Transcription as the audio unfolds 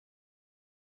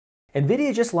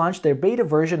Nvidia just launched their beta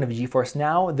version of GeForce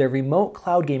Now, their remote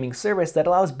cloud gaming service that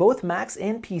allows both Macs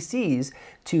and PCs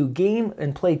to game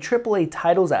and play AAA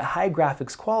titles at high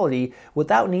graphics quality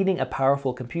without needing a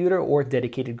powerful computer or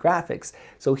dedicated graphics.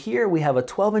 So here we have a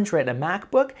 12-inch Retina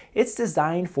MacBook. It's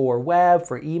designed for web,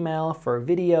 for email, for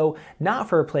video, not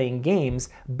for playing games,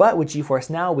 but with GeForce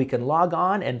Now we can log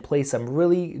on and play some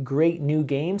really great new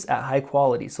games at high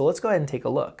quality. So let's go ahead and take a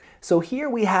look. So here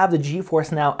we have the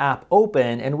GeForce Now app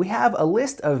open and we have a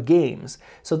list of games.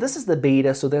 So this is the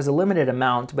beta, so there's a limited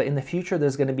amount, but in the future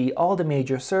there's going to be all the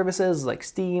major services like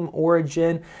Steam,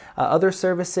 Origin, other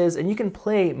services, and you can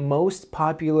play most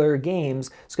popular games.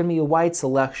 It's going to be a wide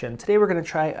selection. Today we're going to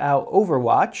try out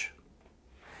Overwatch.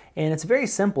 And it's very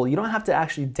simple. You don't have to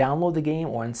actually download the game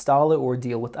or install it or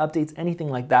deal with updates, anything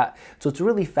like that. So it's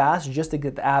really fast just to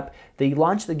get the app. They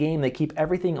launch the game, they keep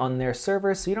everything on their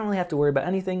servers, so you don't really have to worry about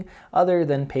anything other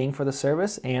than paying for the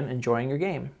service and enjoying your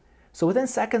game. So within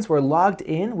seconds we're logged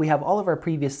in. We have all of our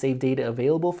previous save data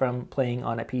available from playing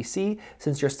on a PC.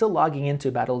 Since you're still logging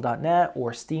into battle.net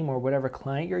or Steam or whatever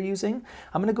client you're using,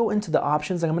 I'm going to go into the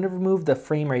options and I'm going to remove the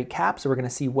frame rate cap, so we're going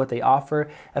to see what they offer.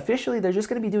 Officially they're just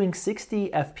going to be doing 60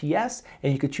 FPS,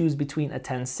 and you could choose between a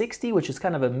 1060, which is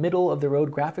kind of a middle of the road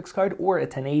graphics card, or a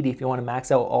 1080 if you want to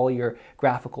max out all your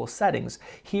graphical settings.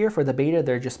 Here for the beta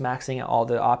they're just maxing out all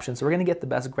the options, so we're going to get the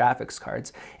best graphics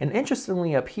cards. And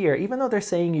interestingly up here, even though they're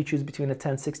saying you choose between a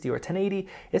 1060 or 1080,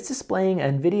 it's displaying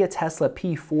Nvidia Tesla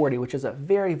P40, which is a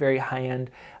very, very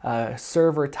high-end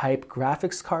server type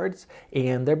graphics cards,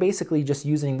 and they're basically just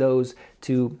using those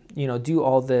to do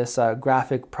all this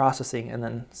graphic processing and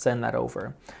then send that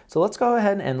over. So let's go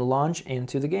ahead and launch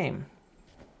into the game.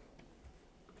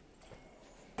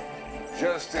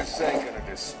 Justice ain't gonna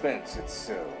dispense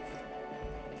itself.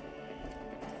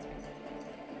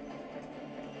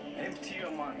 Empty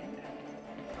your mind.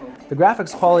 The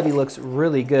graphics quality looks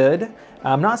really good.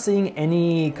 I'm not seeing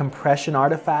any compression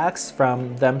artifacts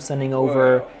from them sending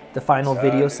over the final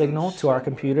video signal to our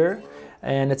computer,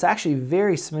 and it's actually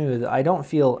very smooth. I don't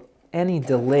feel any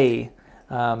delay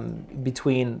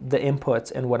between the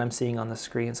inputs and what I'm seeing on the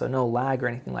screen, so no lag or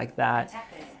anything like that.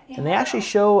 And they actually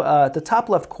show at the top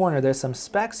left corner there's some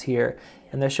specs here,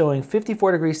 and they're showing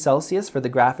 54 degrees Celsius for the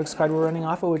graphics card we're running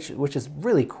off of, which is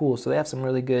really cool. So they have some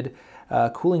really good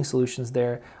cooling solutions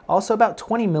there. Also about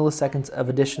 20 milliseconds of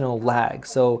additional lag.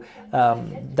 So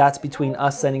that's between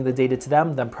us sending the data to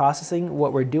them processing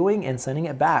what we're doing and sending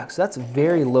it back. So that's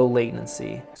very low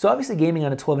latency. So obviously gaming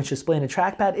on a 12-inch display and a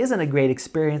trackpad isn't a great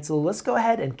experience, so let's go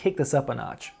ahead and kick this up a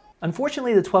notch.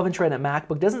 Unfortunately, the 12-inch Retina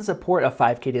MacBook doesn't support a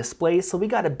 5K display, so we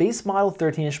got a base model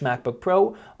 13-inch MacBook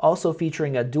Pro, also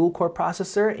featuring a dual-core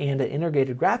processor and an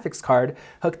integrated graphics card,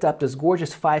 hooked up this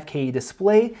gorgeous 5K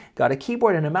display, got a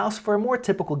keyboard and a mouse for a more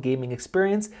typical gaming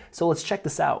experience, so let's check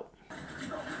this out.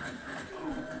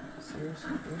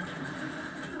 Seriously?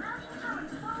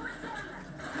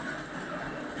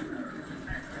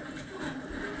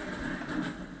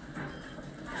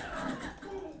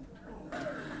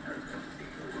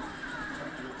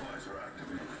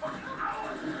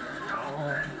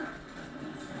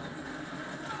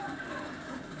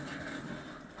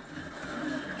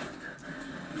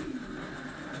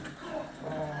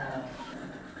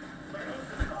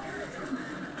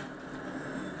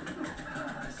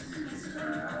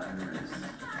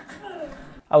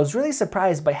 I was really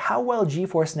surprised by how well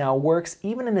GeForce Now works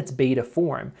even in its beta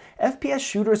form. FPS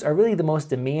shooters are really the most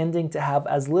demanding to have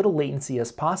as little latency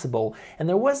as possible, and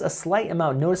there was a slight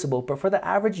amount noticeable, but for the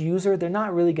average user they're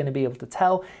not really going to be able to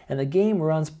tell, and the game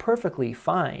runs perfectly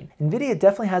fine. Nvidia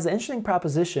definitely has an interesting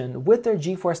proposition with their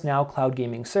GeForce Now cloud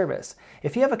gaming service.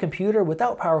 If you have a computer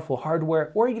without powerful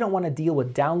hardware, or you don't want to deal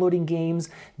with downloading games,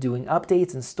 doing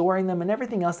updates and storing them, and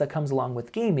everything else that comes along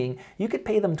with gaming, you could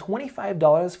pay them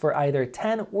 $25 for either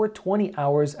 10 or 20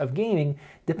 hours of gaming,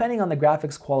 depending on the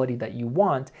graphics quality that you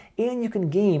want, and you can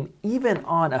game even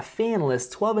on a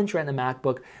fanless 12-inch Retina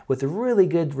MacBook with really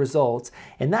good results,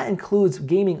 and that includes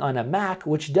gaming on a Mac,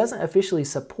 which doesn't officially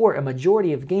support a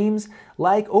majority of games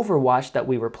like Overwatch that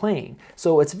we were playing.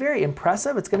 So it's very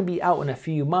impressive. It's going to be out in a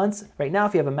few months. Right now,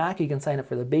 if you have a Mac, you can sign up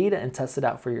for the beta and test it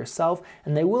out for yourself,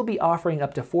 and they will be offering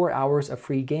up to 4 hours of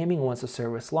free gaming once the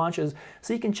service launches,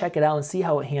 so you can check it out and see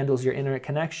how it handles your internet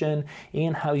connection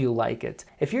and how you like it.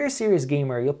 If you're a serious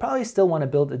gamer, you'll probably still want to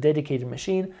build a dedicated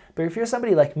machine, but if you're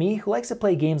somebody like me who likes to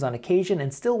play games on occasion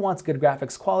and still wants good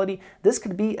graphics quality, this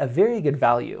could be a very good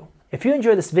value. If you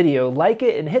enjoyed this video, like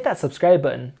it and hit that subscribe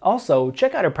button. Also,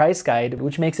 check out our price guide,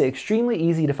 which makes it extremely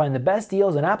easy to find the best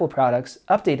deals on Apple products,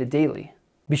 updated daily.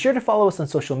 Be sure to follow us on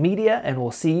social media, and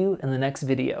we'll see you in the next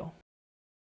video.